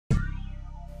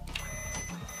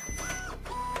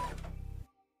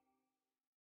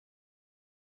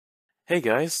Hey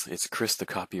guys, it's Chris the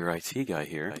Copier IT guy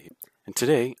here, and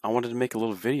today I wanted to make a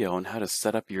little video on how to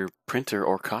set up your printer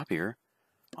or copier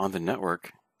on the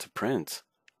network to print.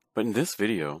 But in this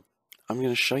video, I'm going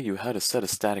to show you how to set a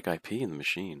static IP in the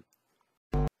machine.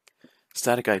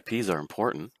 Static IPs are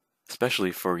important,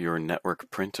 especially for your network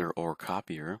printer or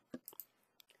copier,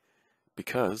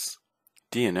 because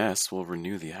DNS will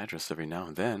renew the address every now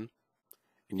and then,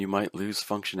 and you might lose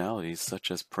functionalities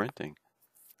such as printing,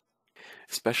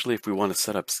 especially if we want to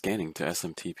set up scanning to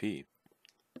SMTP.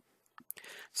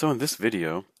 So in this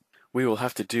video, we will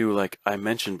have to do like I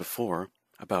mentioned before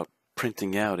about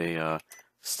printing out a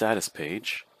status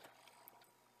page,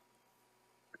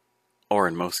 or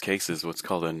in most cases what's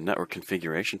called a network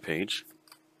configuration page,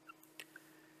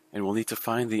 and we'll need to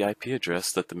find the IP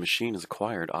address that the machine has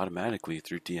acquired automatically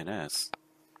through DNS.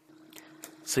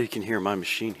 So you can hear my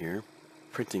machine here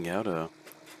printing out a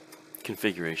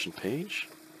configuration page.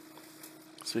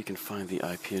 So we can find the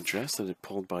IP address that it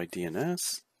pulled by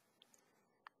DNS.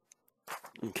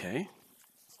 Okay.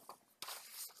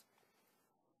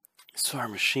 So our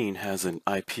machine has an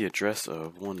IP address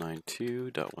of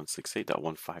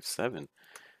 192.168.157,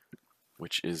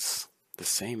 which is the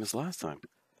same as last time.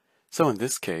 So in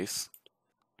this case,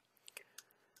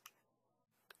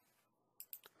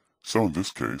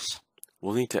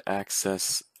 we'll need to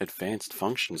access advanced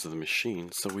functions of the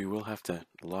machine, so we will have to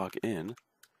log in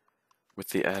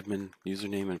with the admin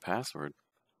username and password.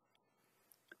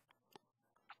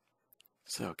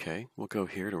 So okay, we'll go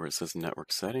here to where it says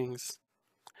network settings.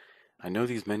 I know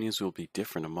these menus will be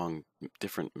different among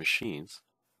different machines,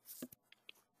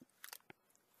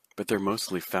 but they're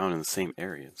mostly found in the same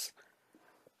areas.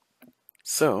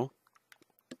 So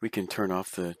we can turn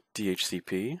off the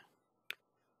DHCP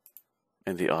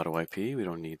and the auto IP. We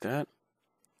don't need that.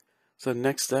 So the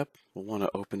next step, we'll want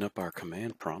to open up our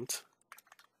command prompt.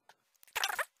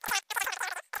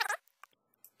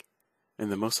 And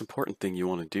the most important thing you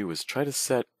want to do is try to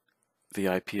set the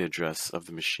IP address of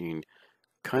the machine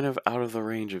kind of out of the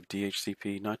range of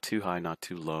DHCP, not too high, not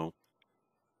too low,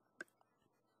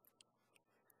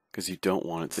 because you don't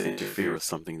want it to interfere with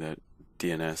something that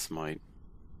DNS might,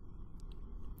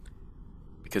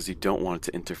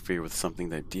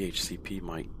 DHCP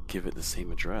might give it the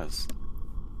same address.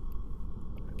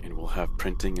 And we'll have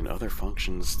printing and other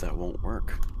functions that won't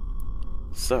work.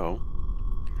 So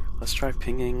let's try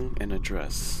pinging an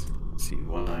address. Let's see,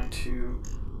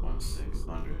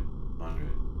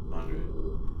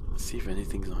 192.168.100. Let's see if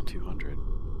anything's on 200.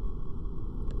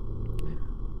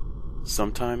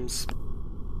 Sometimes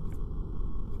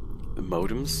the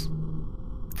modems,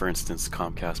 for instance,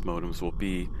 Comcast modems, will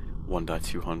be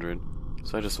 1.200.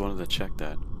 So I just wanted to check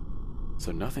that.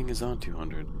 So nothing is on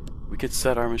 200. We could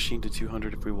set our machine to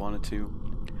 200 if we wanted to,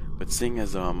 but seeing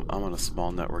as I'm on a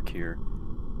small network here,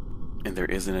 and there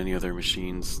isn't any other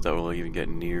machines that will even get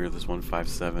near this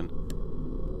 157.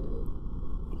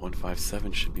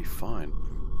 157 should be fine.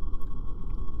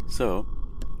 So,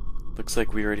 looks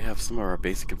like we already have some of our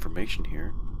basic information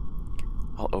here.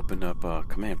 I'll open up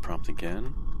command prompt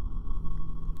again.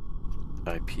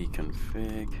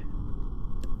 ipconfig.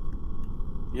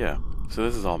 Yeah, so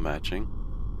this is all matching.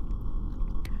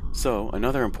 So,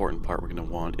 another important part we're going to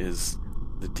want is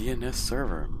the DNS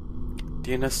server.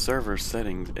 DNS server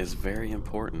setting is very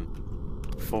important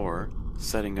for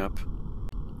setting up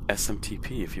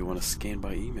SMTP if you want to scan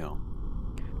by email.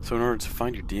 So in order to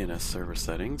find your DNS server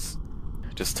settings,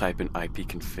 just type in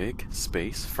ipconfig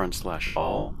space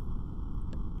 /all,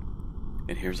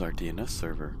 and here's our DNS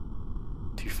server,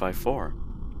 254.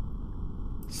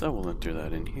 So we'll enter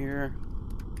that in here.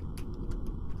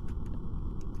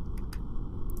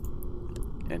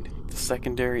 And the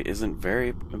secondary isn't very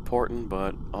important,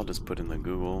 but I'll just put in the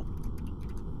Google.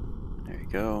 There you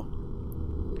go.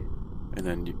 And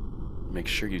then you make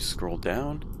sure you scroll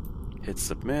down, hit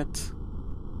submit.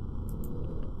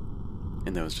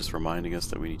 And that was just reminding us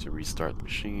that we need to restart the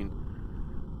machine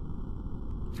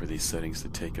for these settings to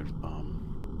take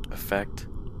effect.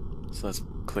 So let's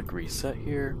click reset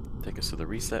here, take us to the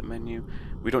reset menu.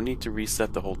 We don't need to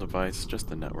reset the whole device, just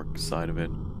the network side of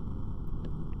it.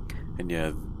 And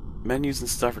yeah, menus and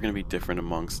stuff are going to be different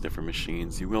amongst different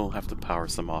machines. You will have to power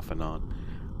some off and on.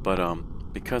 But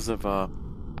because of our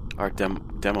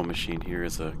demo machine here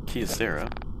is a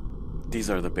Kyocera, these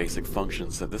are the basic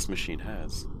functions that this machine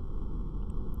has.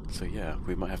 So yeah,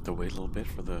 we might have to wait a little bit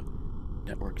for the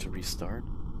network to restart.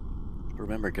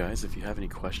 Remember guys, if you have any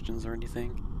questions or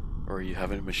anything, or you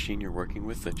have a machine you're working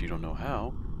with that you don't know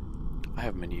how, I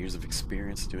have many years of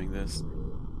experience doing this.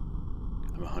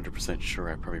 I'm 100% sure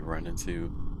I probably run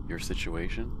into your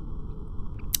situation.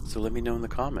 So let me know in the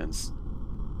comments.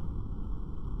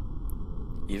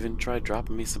 even try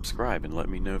dropping me subscribe and let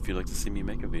me know if you'd like to see me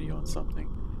make a video on something.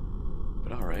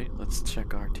 But alright, let's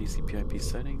check our TCP/IP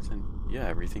settings, and yeah,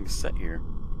 everything's set here.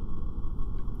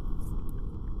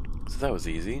 So that was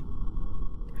easy.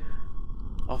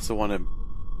 Also want to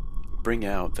bring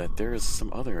out that there's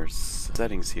some other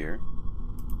settings here,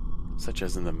 such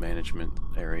as in the management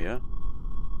area.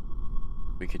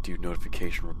 We could do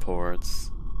notification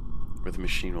reports, where the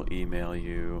machine will email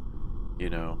you, you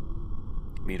know,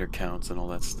 meter counts and all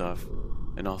that stuff,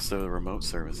 and also remote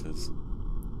services.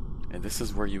 And this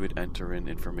is where you would enter in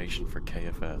information for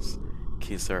KFS,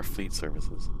 Kyocera Fleet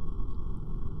Services.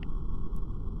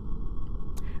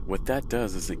 What that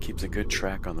does is it keeps a good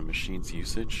track on the machine's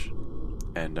usage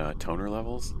and toner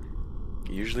levels.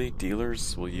 Usually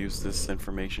dealers will use this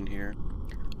information here.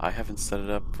 I haven't set it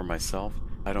up for myself.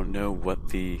 I don't know what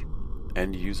the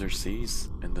end user sees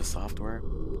in the software,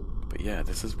 but yeah,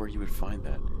 this is where you would find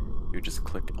that. You just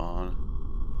click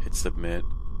on, hit submit,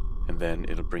 and then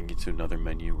it'll bring you to another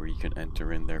menu where you can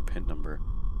enter in their PIN number.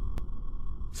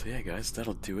 So yeah guys,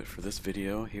 that'll do it for this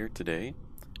video here today.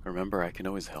 Remember, I can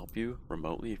always help you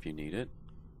remotely if you need it.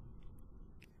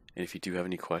 And if you do have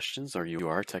any questions, or you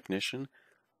are a technician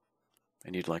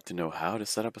and you'd like to know how to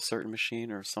set up a certain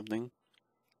machine or something,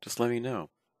 just let me know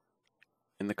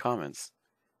in the comments.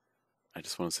 I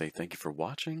just want to say thank you for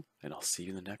watching, and I'll see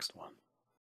you in the next one.